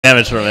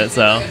damage from it,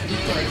 so.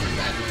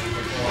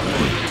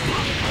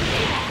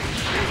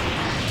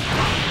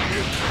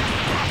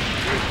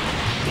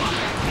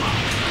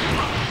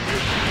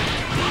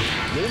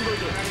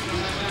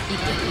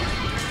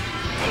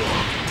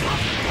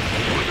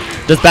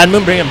 Does Bad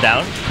Moon bring him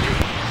down?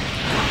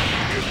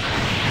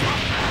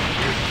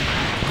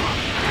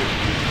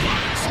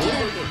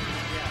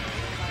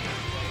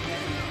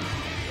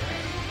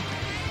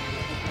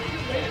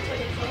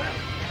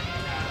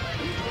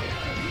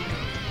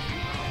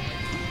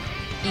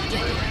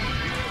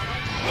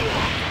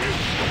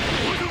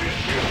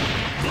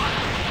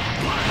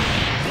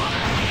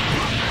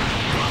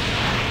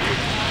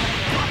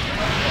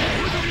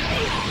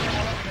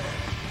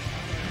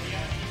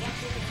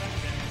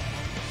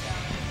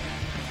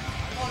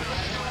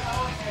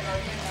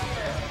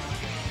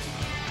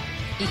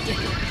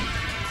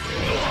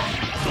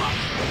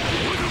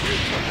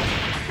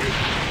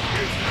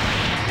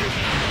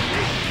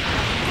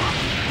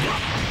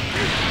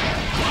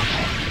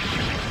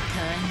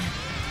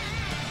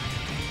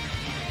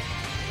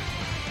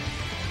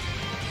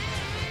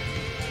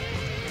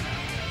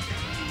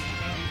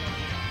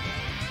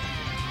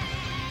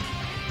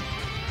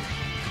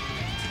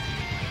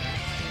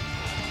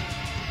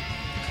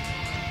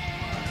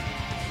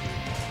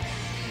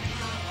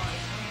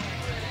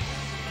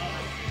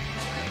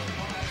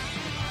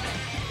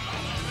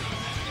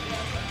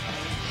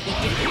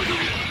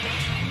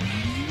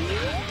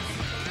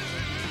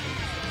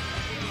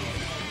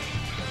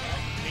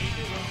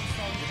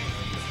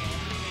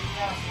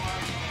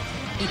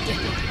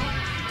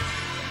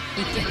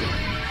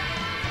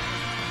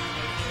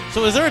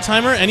 So is there a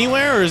timer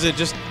anywhere, or is it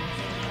just...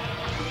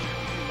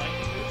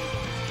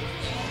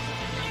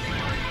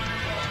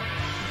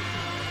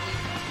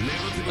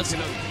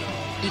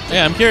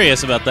 Yeah, I'm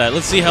curious about that.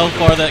 Let's see how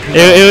far that can go.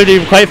 It would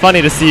be quite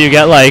funny to see you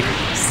get like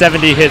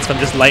 70 hits from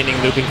just lightning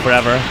looping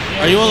forever.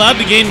 Are you allowed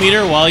to gain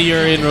meter while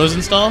you're in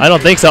Rosenstall? I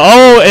don't think so.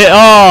 Oh,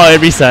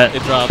 it reset.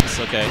 It drops,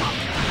 okay.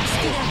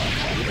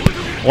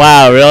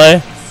 Wow,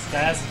 really?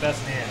 That's the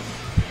best man.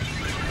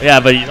 Yeah,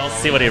 but you don't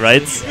see what he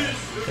writes.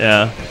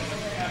 Yeah.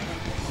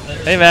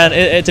 Hey man,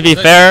 to be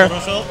fair,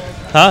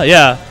 huh?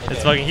 Yeah,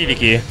 it's fucking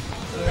Hibiki.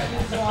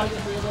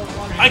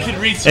 I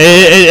can read.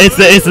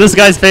 It's this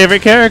guy's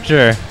favorite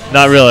character.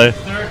 Not really.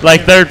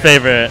 Like third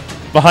favorite,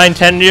 behind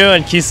Tenryu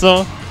and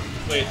Kiso.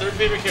 Wait, third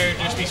favorite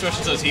character speaks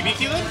Russian, so it's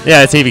Hibiki then?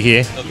 Yeah, it's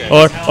Hibiki. Okay.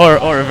 Or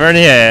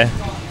Vernier.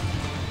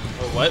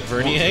 Or what?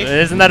 Vernier?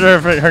 Isn't that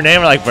her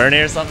name, or like Bernie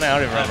or something? I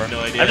don't even remember. I have no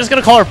idea. I'm just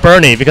gonna call her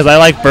Bernie because I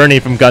like Bernie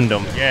from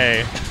Gundam.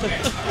 Yay.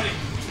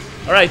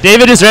 All right,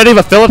 David is ready,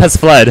 but Philip has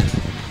fled.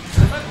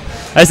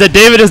 I said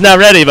David is now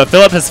ready, but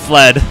Philip has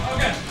fled.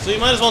 Okay. So you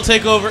might as well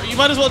take over. You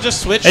might as well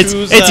just switch.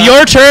 It's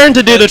your turn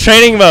to do the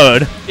training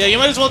mode. Yeah, you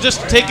might as well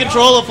just take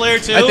control of player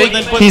 2 and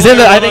then put he's player in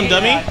the, 1 I think, on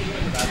dummy.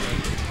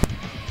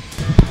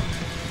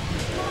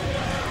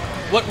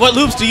 What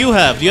loops do you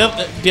have? Do you have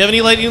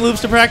any lightning loops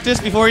to practice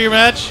before your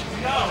match?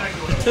 No.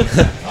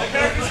 My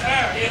character's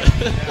hair.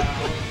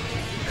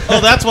 Oh,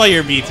 that's why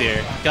you're B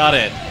tier. Got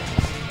it.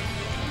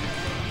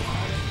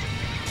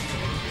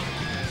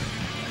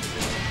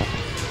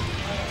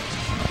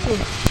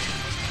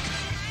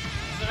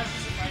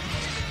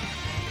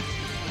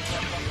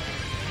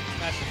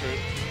 Passion fruit.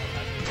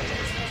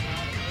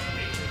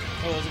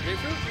 Oh, was it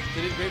grapefruit?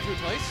 They did grapefruit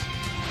twice?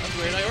 That's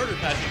weird. I ordered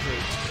passion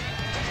fruit.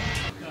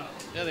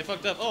 Yeah, they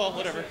fucked up. Oh, well,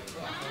 whatever.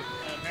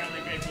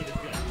 Apparently grapefruit is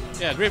good.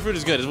 Yeah, grapefruit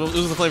is good. It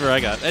was the flavor I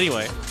got.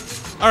 Anyway.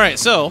 Alright,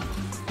 so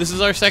this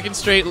is our second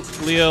straight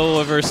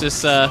Leo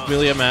versus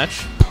Milia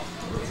match.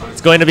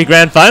 It's going to be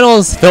grand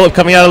finals. Philip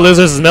coming out of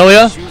losers is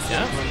Milia.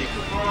 Yeah.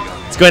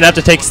 He's going to have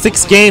to take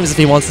 6 games if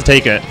he wants to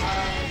take it.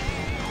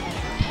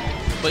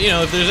 But you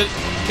know, if there's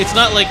it's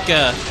not like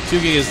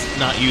Tsugi is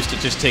not used to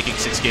just taking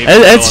 6 games.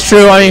 It's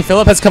true. I mean,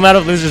 Philip has come out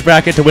of losers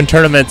bracket to win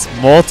tournaments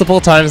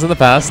multiple times in the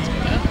past.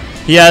 Yeah.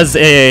 He has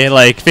a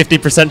like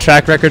 50%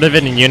 track record of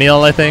it in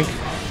Unial, I think.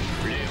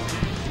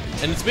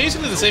 And it's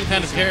basically the same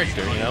kind of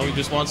character, you know. He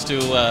just wants to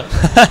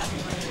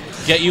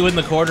get you in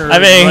the corner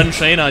and run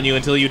train on you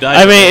until you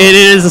die. I mean, it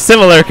is a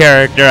similar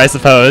character, I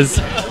suppose.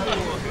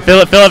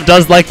 Philip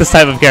does like this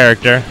type of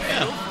character.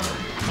 Yeah.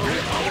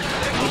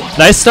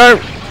 Nice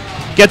start.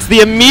 Gets the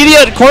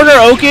immediate corner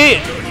Oki.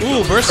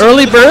 Ooh,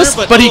 early burst,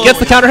 but he gets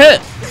the counter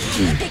hit.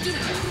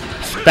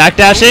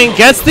 Backdashing,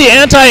 gets the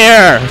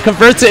anti-air.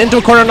 Converts it into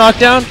a corner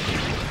knockdown.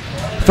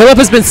 Philip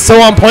has been so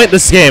on point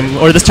this game,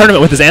 or this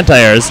tournament, with his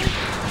anti-airs.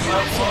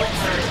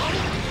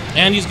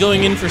 And he's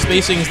going in for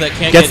spacings that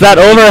can't Gets get that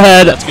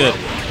overhead. That's good.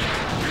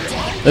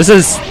 This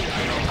is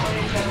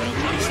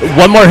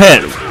one more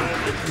hit.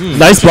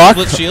 Nice block.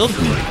 Split shield.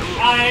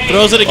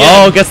 Throws it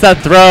again. Oh, gets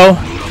that throw.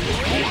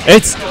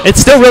 It's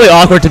still really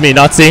awkward to me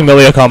not seeing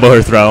Milia combo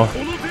her throw.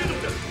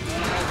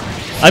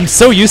 I'm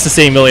so used to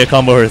seeing Milia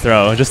combo her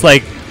throw. Just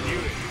like,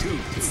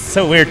 it's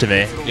so weird to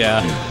me.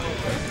 Yeah.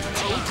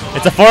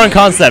 It's a foreign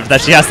concept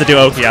that she has to do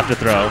Oki after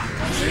throw.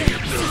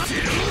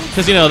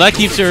 Because, you know, that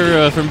keeps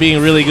her from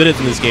being really good at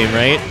this game,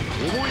 right?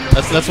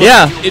 That's what.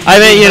 Yeah, I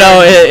mean, you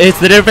know, it's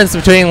the difference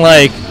between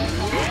like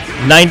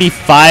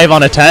 95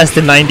 on a test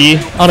and 90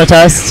 on a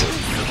test.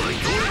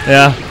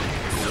 Yeah.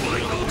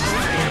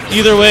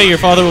 Either way, your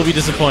father will be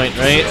disappointed,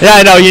 right? Yeah,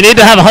 I know. You need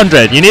to have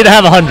 100. You need to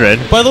have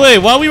 100. By the way,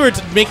 while we were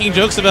making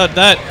jokes about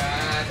that,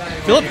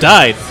 Philip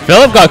died.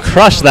 Philip got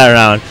crushed that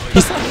round.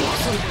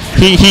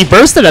 He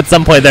bursted at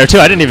some point there too.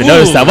 I didn't even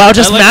notice that. Wow,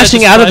 just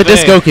mashing out of the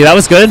Discoki. That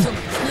was good.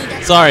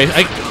 Sorry,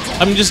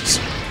 I'm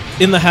just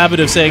in the habit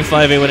of saying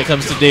 5A when it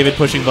comes to David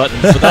pushing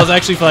buttons, but that was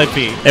actually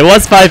 5P. It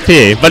was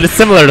 5P, but it's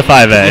similar to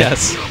 5A.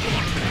 Yes.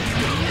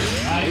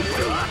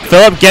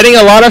 Philip getting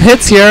a lot of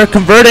hits here,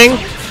 converting,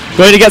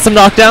 going to get some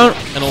knockdown.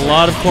 And a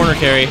lot of corner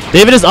carry.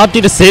 David is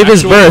opting to save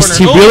his burst.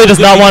 He really does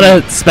not want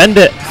to spend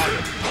it.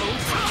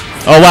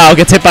 Oh wow,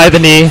 gets hit by the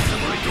knee.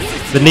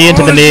 The knee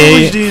into the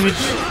knee.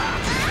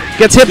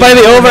 Gets hit by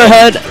the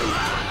overhead.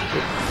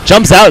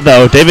 Jumps out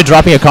though. David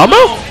dropping a combo?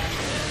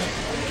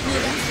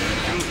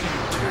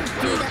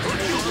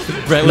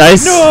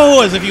 Nice.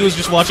 No, as if he was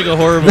just watching a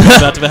horror movie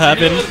about to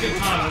happen.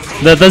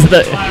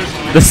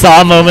 The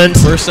Saw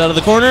moment. Burst out of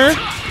the corner.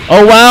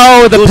 Oh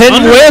wow, the pin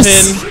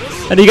whiffs.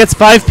 And he gets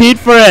 5P'd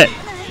for it.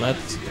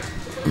 That's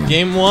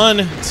game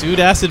 1. Sued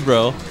Acid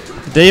Bro.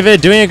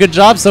 David doing a good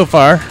job so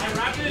far. By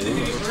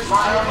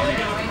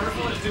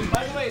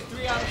the way,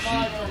 3 out of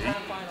 5 are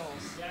grand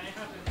finals.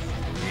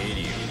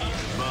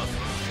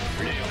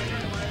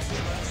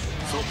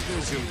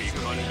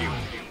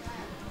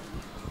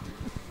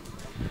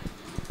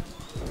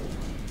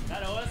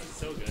 That OS is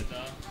so good,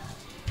 though.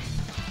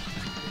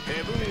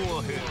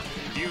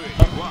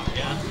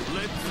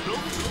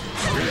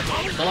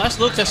 The last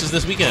look test is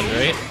this weekend,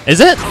 right? Is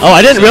it? Oh,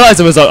 I didn't realize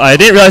it was. I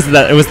didn't realize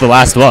that it was the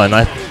last one.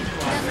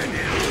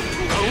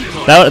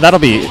 That'll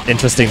be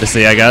interesting to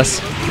see, I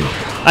guess.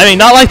 I mean,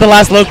 not like the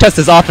last look test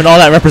is often all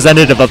that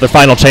representative of their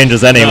final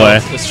changes anyway.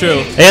 No, that's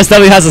true.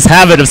 ASW has this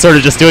habit of sort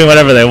of just doing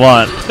whatever they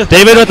want.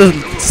 David with a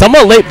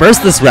somewhat late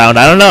burst this round.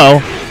 I don't know.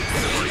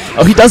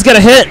 Oh, he does get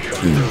a hit.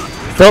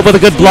 Philip with a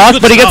good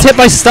block, but he gets hit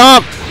by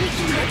Stomp.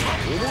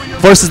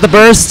 Forces the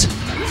burst.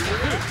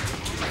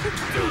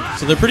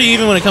 So they're pretty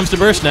even when it comes to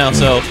burst now,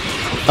 so...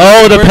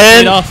 Oh, the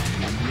pin!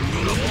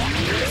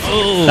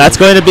 Oh. That's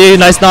going to be a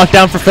nice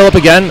knockdown for Philip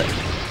again.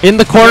 In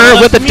the corner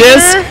with the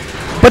disc.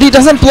 But he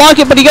doesn't block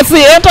it, but he gets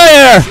the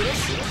anti-air!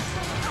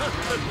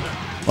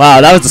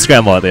 Wow, that was the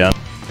scramble at the end.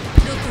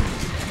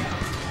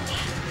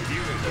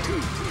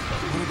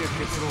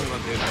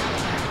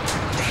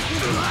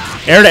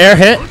 Air-to-air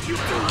hit.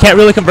 Can't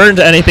really convert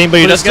into anything, but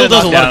he still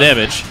does a lot of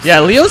damage.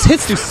 Yeah, Leo's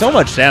hits do so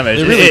much damage.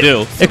 They really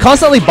do. It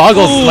constantly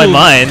boggles my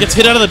mind. Gets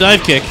hit out of the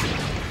dive kick.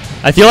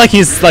 I feel like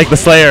he's like the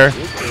Slayer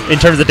in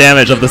terms of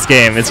damage of this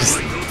game. It's just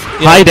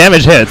high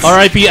damage hits.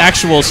 R.I.P.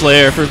 actual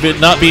Slayer for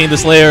not being the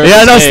Slayer.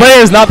 Yeah, no,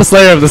 Slayer is not the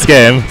Slayer of this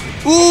game.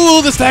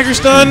 Ooh, the stagger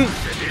stun.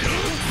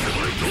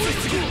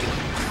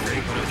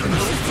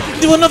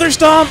 Do another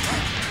stomp.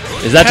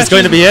 Is that just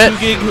going to be it?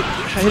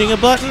 Hitting a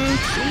button.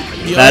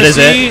 That is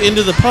it.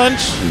 Into the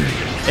punch.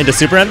 Into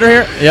Super Ender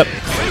here? Yep.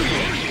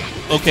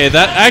 Okay,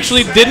 that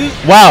actually didn't...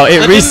 Wow,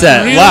 it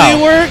reset. Didn't wow.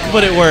 really work,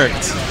 but it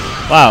worked.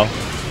 Wow.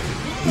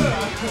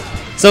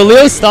 So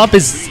Leo's Stomp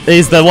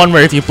is the one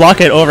where if you block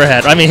it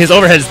overhead... I mean, his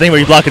overhead is the thing where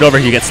you block it over,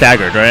 you get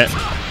staggered, right?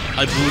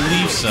 I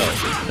believe so.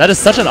 That is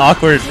such an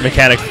awkward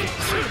mechanic.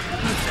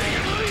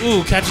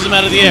 Ooh, catches him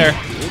out of the air.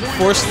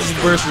 Forces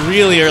his burst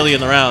really early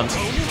in the round.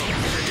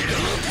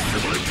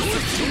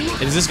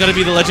 And is this going to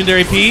be the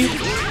legendary P?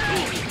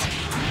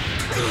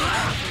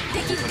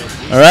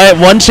 Alright,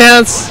 one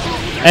chance.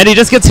 And he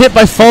just gets hit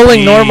by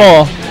falling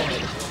normal.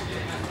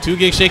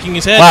 2Gig shaking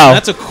his head. Wow.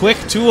 That's a quick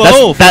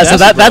 2-0.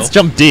 That's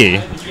jump D.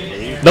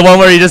 The one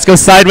where he just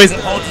goes sideways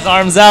and holds his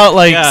arms out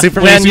like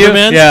Superman.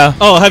 Yeah.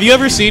 Oh, have you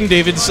ever seen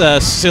David's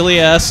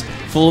silly-ass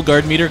full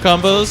guard meter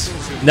combos?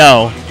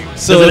 No.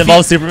 So does it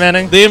involve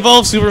Supermaning? They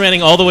involve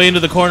Supermaning all the way into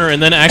the corner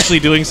and then actually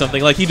doing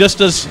something. Like he just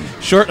does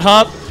short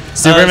hop,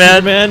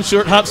 Superman,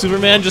 short hop,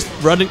 Superman, just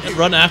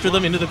run after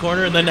them into the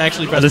corner and then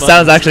actually press This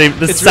buttons. sounds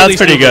really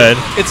pretty good.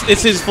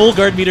 It's his full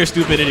guard meter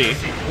stupidity.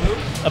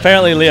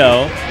 Apparently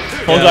Leo.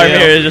 Full guard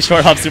meter is just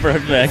short hop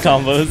Superman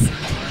combos.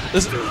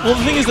 Well,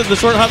 the thing is that the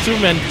short hop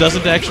Superman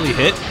doesn't actually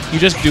hit. You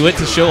just do it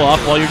to show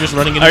off while you're just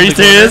running into the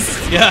corner. Are you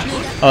serious? Yeah.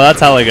 Oh, that's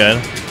hella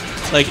good.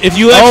 Like, if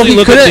you actually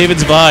look at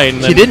David's Vine...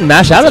 He didn't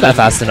mash out of that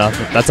fast enough.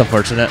 That's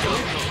unfortunate.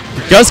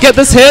 Does get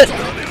this hit.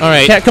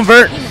 Alright. Can't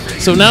convert.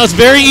 So now it's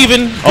very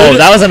even. Oh,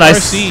 that was a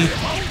nice...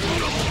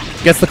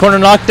 RC. Gets the corner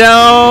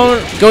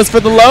knockdown. Goes for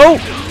the low.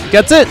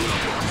 Gets it.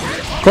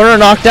 Corner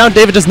knockdown.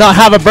 David does not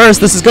have a burst.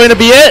 This is going to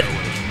be it.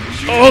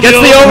 Oh, gets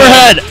the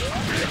overhead.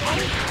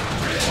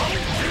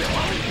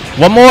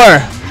 One more.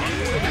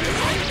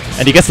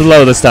 And he gets the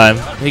low this time.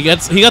 He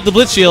got the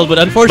Blitz Shield, but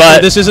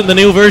unfortunately this isn't the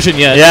new version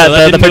yet. Yeah,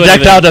 so the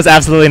projectile does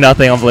absolutely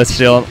nothing on Blitz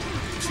Shield.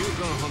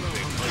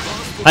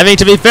 I mean,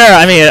 to be fair,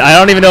 I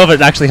don't even know if it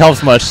actually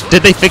helps much.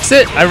 Did they fix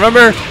it? I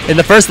remember in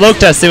the first Loke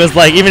test, it was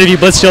like, even if you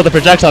Blitz Shield the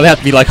projectile, they have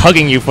to be like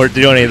hugging you for it to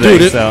do anything.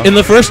 Dude, in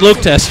the first Loke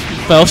test,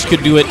 Faust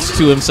could do it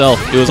to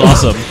himself. It was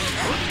awesome.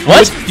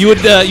 What? You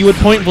would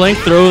point blank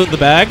throw the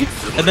bag,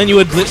 and then you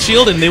would Blitz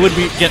Shield, and they would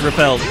get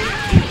repelled.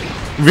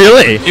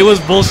 Really? It was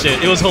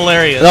bullshit. It was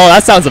hilarious. Oh,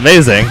 that sounds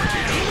amazing.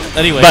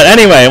 Anyway. But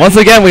anyway, once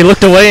again, we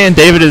looked away and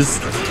David is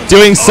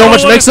doing so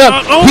much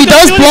mix-up. He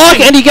does block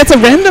and he gets a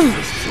random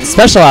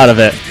special out of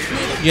it.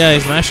 Yeah, he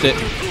smashed it.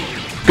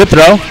 Good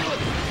throw.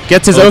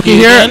 Gets his Oki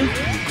here. Again.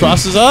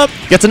 Crosses up.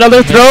 Gets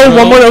another throw.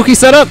 One more Oki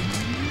setup.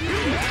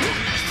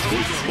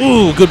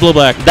 Ooh, good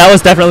blowback. That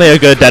was definitely a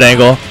good dead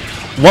angle.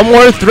 One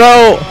more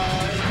throw.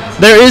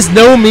 There is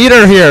no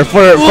meter here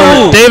for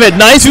David.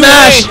 Nice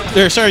smash.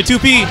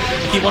 2P.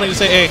 I keep wanting to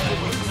say A.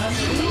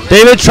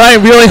 David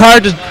trying really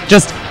hard to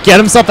just get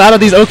himself out of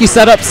these Oki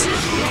setups.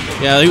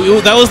 Yeah,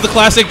 that was the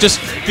classic. Just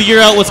figure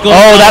out what's going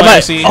on. Oh, that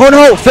might. Oh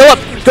no, Philip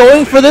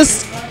going for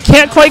this.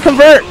 Can't quite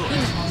convert.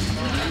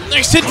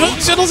 Next hit,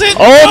 settles it.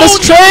 Oh, this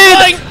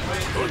trade.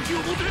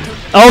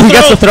 Oh, he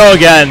gets the throw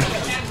again.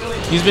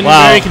 He's been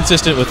very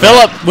consistent with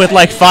Philip with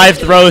like 5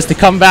 throws to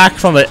come back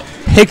from a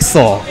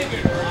Hixel.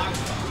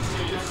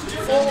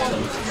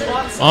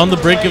 On the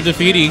brink of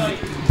defeat, he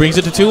brings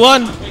it to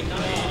 2-1.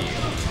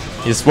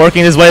 He's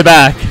working his way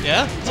back.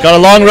 Yeah? He's got a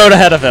long road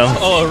ahead of him.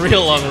 Oh, a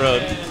real long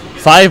road.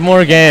 5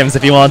 more games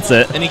if he wants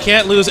it. And he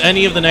can't lose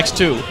any of the next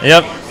 2.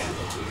 Yep.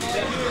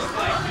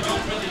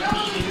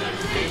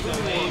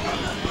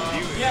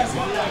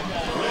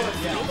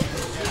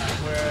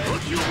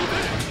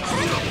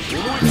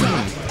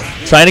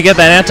 Trying to get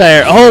that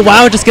anti-air. Oh,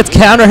 wow, it just gets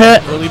counter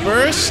hit. Early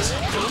burst.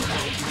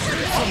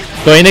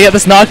 Going to get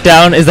this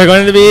knockdown. Is there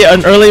going to be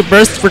an early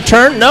burst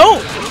return?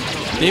 No.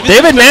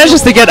 David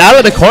manages to get out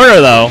of the corner,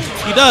 though.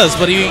 He does,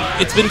 but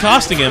it's been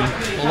costing him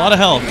a lot of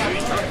health.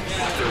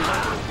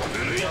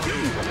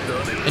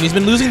 And he's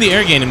been losing the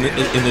air game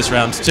in this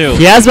round, too.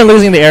 He has been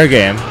losing the air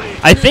game.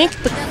 I think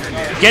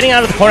getting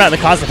out of the corner at the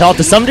cost of health,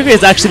 to some degree,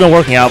 has actually been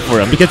working out for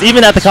him. Because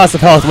even at the cost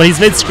of health, when he's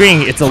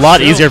mid-screen, it's a lot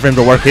easier for him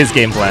to work his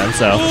game plan.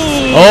 So,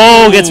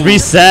 oh, gets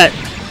reset.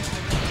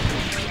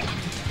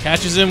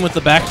 Catches him with the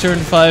back turn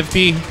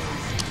 5P.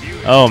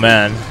 Oh,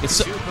 man.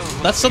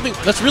 That's something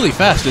that's really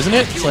fast, isn't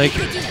it? It's like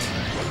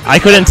I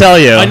couldn't tell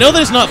you. I know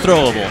that it's not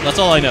throwable. That's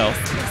all I know.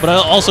 But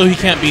also he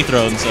can't be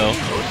thrown, so.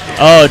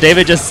 Oh,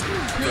 David just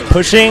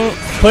pushing,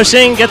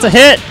 gets a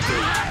hit.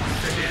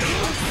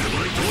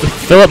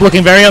 Philip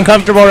looking very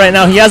uncomfortable right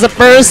now. He has a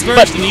burst,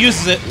 but he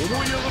uses it.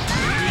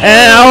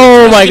 And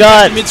oh my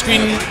god.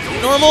 Mid-screen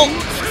normal.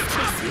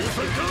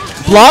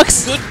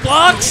 Blocks. Good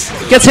blocks.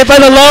 Gets hit by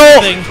the low.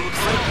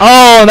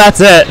 Oh,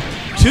 that's it.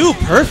 2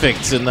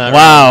 perfects in that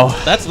round.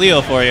 That's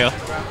Leo for you.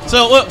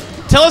 So,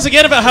 tell us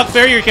again about how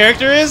fair your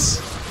character is.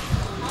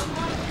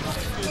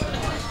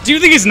 Do you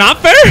think he's not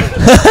fair?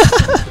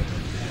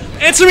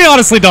 Answer me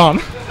honestly, Dom.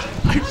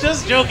 I'm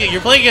just joking.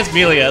 You're playing against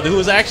Melia, who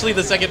was actually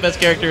the 2nd best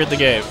character in the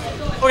game.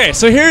 Okay,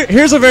 so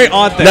here's a very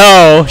odd thing.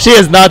 No, she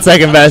is not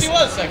 2nd best. She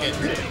was 2nd.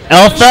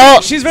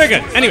 Elfelt. She's very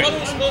good. Anyway. I thought it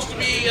was supposed to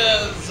be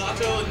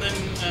Zato and then.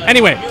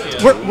 Anyway,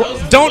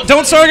 don't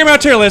start arguing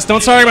about tier list.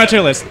 Don't start arguing about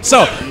tier list.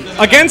 So,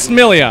 against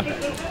Melia,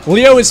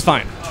 Leo is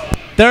fine.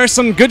 There are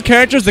some good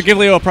characters that give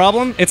Leo a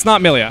problem. It's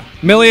not Melia.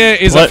 Melia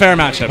is a fair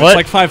matchup. It's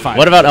like 5-5.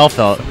 What about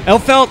Elfelt?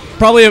 Elfelt,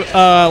 probably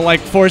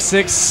like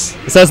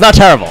 4-6. So it's not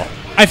terrible.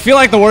 I feel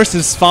like the worst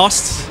is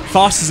Faust.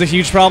 Faust is a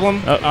huge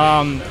problem.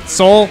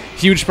 Soul,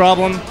 huge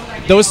problem.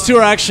 Those 2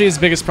 are actually his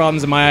biggest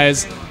problems in my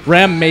eyes.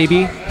 Ram,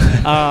 maybe.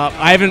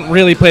 I haven't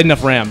really played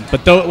enough Ram,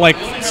 but though, like,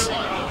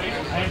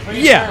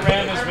 yeah.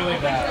 Ram is really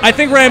bad. I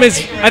think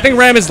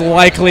Ram is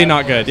likely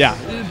not good. Yeah,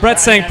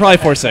 Brett's saying probably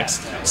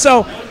 4-6.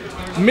 So,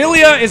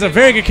 Melia is a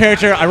very good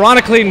character.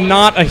 Ironically,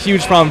 not a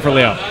huge problem for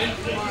Leo.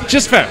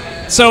 Just fair.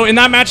 So in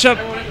that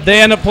matchup,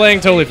 they end up playing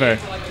totally fair.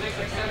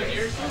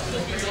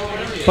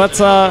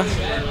 But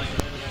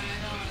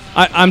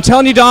I'm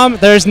telling you, Dom,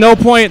 there's no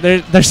point.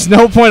 There's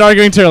no point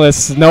arguing tier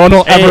lists. No one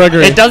will ever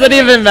agree. It doesn't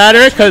even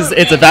matter because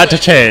it's about to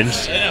change.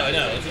 I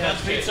know.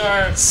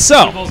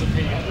 So.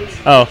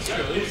 Oh.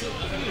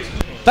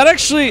 That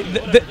actually,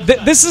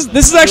 this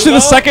is actually the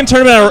 2nd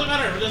tournament.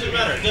 Doesn't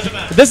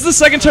matter. This is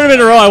the 2nd tournament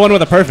in a row I won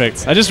with a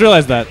perfect. I just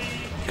realized that.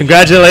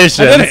 Congratulations.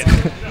 I did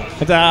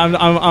it.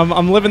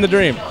 I'm living the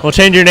dream. We'll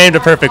change your name to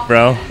Perfect,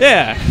 bro.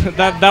 Yeah,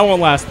 that won't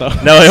last though.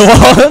 No, it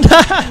won't.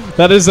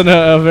 That is a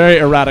very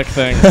erratic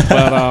thing.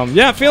 But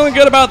yeah, feeling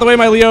good about the way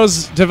my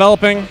Leo's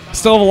developing.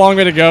 Still have a long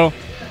way to go.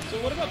 So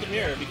what about the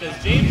mirror?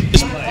 Because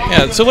James.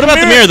 So what about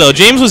the mirror though?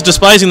 James was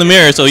despising the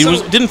mirror, so he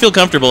didn't feel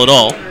comfortable at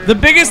all. The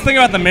biggest thing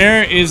about the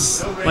mirror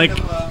is like.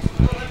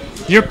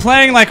 You're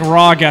playing like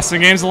raw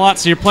guessing games a lot,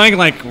 so you're playing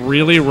like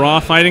really raw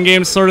fighting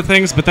games sort of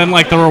things, but then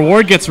like the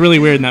reward gets really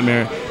weird in that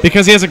mirror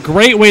because he has a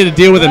great way to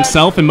deal with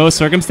himself in most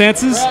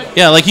circumstances.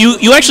 Yeah, like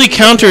you actually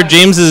countered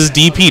James's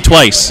DP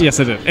twice. Yes,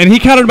 I did. And he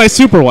countered my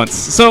super once.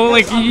 So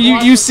like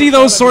you see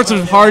those sorts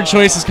of hard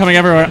choices coming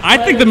everywhere. I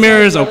think the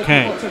mirror is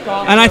okay.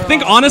 And I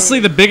think honestly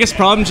the biggest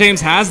problem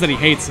James has that he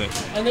hates it.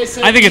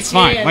 I think it's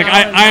fine. Like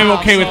I am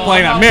okay with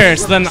playing that mirror.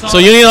 So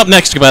you need up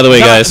next, by the way,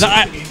 guys.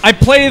 I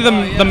play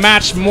the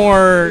match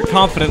more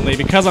confidently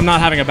because I'm not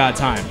having a bad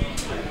time.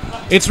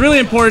 It's really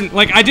important.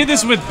 Like I did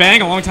this with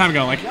Bang a long time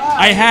ago. Like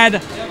I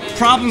had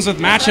problems with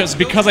matchups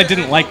because I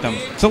didn't like them.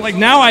 So like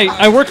now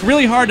I work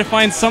really hard to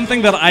find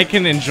something that I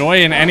can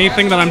enjoy in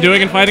anything that I'm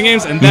doing in fighting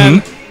games, and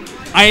then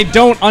I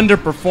don't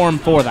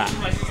underperform for that.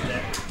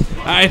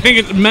 I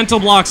think mental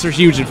blocks are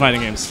huge in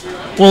fighting games.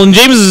 Well, and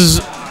James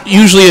is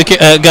usually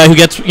a guy who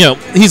gets,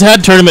 he's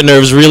had tournament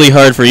nerves really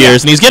hard for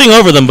years, and he's getting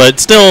over them,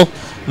 but still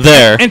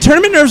there. And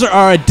tournament nerves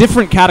are a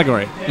different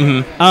category.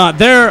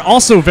 They're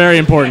also very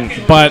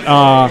important, but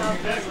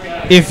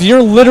if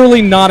you're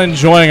literally not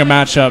enjoying a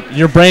matchup,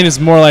 your brain is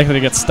more likely to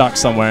get stuck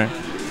somewhere,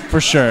 for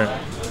sure.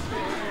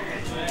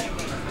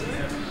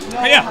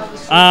 But yeah,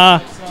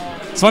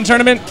 it's a fun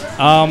tournament.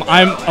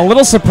 I'm a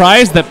little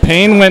surprised that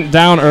Payne went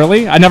down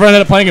early. I never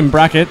ended up playing in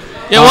bracket.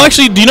 Yeah, well,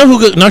 actually, do you know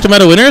who knocked him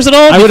out of winners at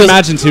all? I would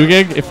imagine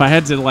 2GIG if I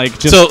had to like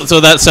just. So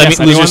that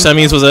loser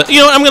semis was a.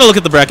 I'm gonna look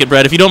at the bracket,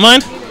 Brad, if you don't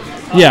mind.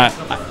 Yeah,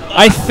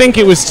 I think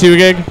it was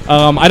 2GIG.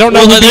 I don't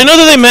know. Well, I know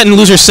that they met in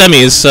loser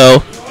semis,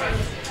 so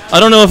I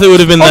don't know if it would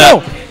have been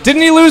that. No,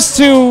 didn't he lose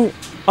to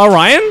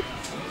Orion?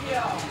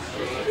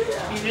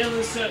 He did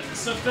lose to.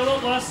 So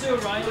Philip lost to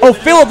Orion. Oh,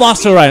 Philip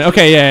lost to Orion.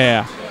 Okay,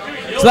 yeah.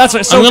 So that's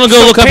right. So I'm gonna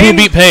go look up who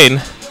beat Payne.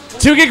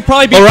 2GIG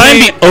probably beat Orion.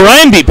 Payne.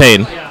 Orion beat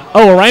Payne.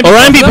 Oh, Orion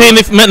beat Payne.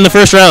 They met in the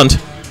first round.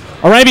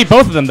 Orion beat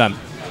both of them then.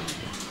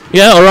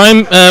 Yeah,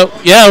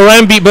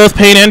 Orion beat both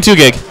Payne and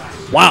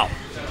 2GIG. Wow.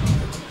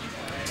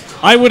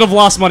 I would have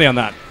lost money on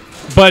that,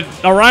 but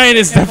Orion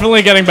is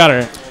definitely getting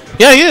better.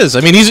 Yeah, he is. I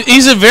mean,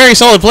 he's a very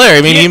solid player.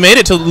 I mean, he made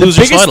it to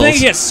losers finals. The biggest thing,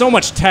 he has so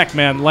much tech,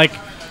 man. Like,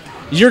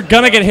 you're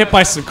gonna get hit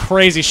by some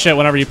crazy shit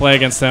whenever you play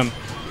against him.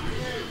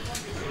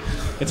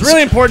 It's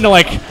really important to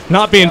like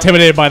not be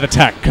intimidated by the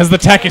tech, because the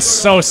tech is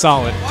so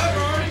solid.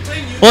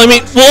 Well, I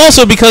mean,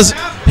 also because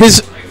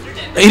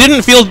he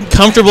didn't feel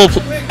comfortable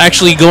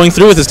actually going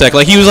through with his tech.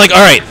 Like, he was like, all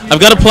right,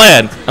 I've got a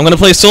plan. I'm going to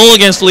play Soul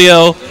against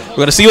Leo. We're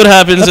going to see what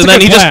happens. That's and a then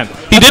good he plan.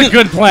 That's a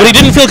good plan. But he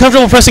didn't feel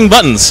comfortable pressing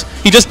buttons.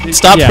 He just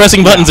stopped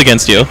pressing buttons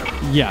against you.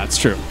 Yeah, it's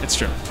true. It's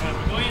true.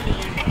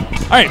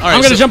 All right,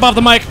 I'm going to jump off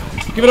the mic.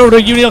 Give it over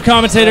to Unil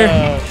commentator.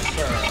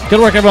 Sure. Good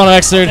work, everyone on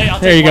Xthird. Hey,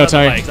 there you go,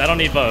 Ty. I don't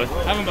need both.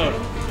 Have them both.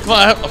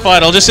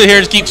 Fine, I'll just sit here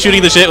and keep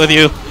shooting the shit with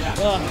you.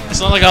 It's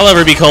not like I'll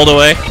ever be called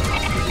away.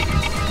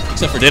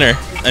 Except for dinner.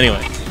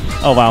 Anyway.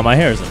 Oh wow, my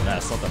hair is a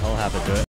mess. What the hell happened to it?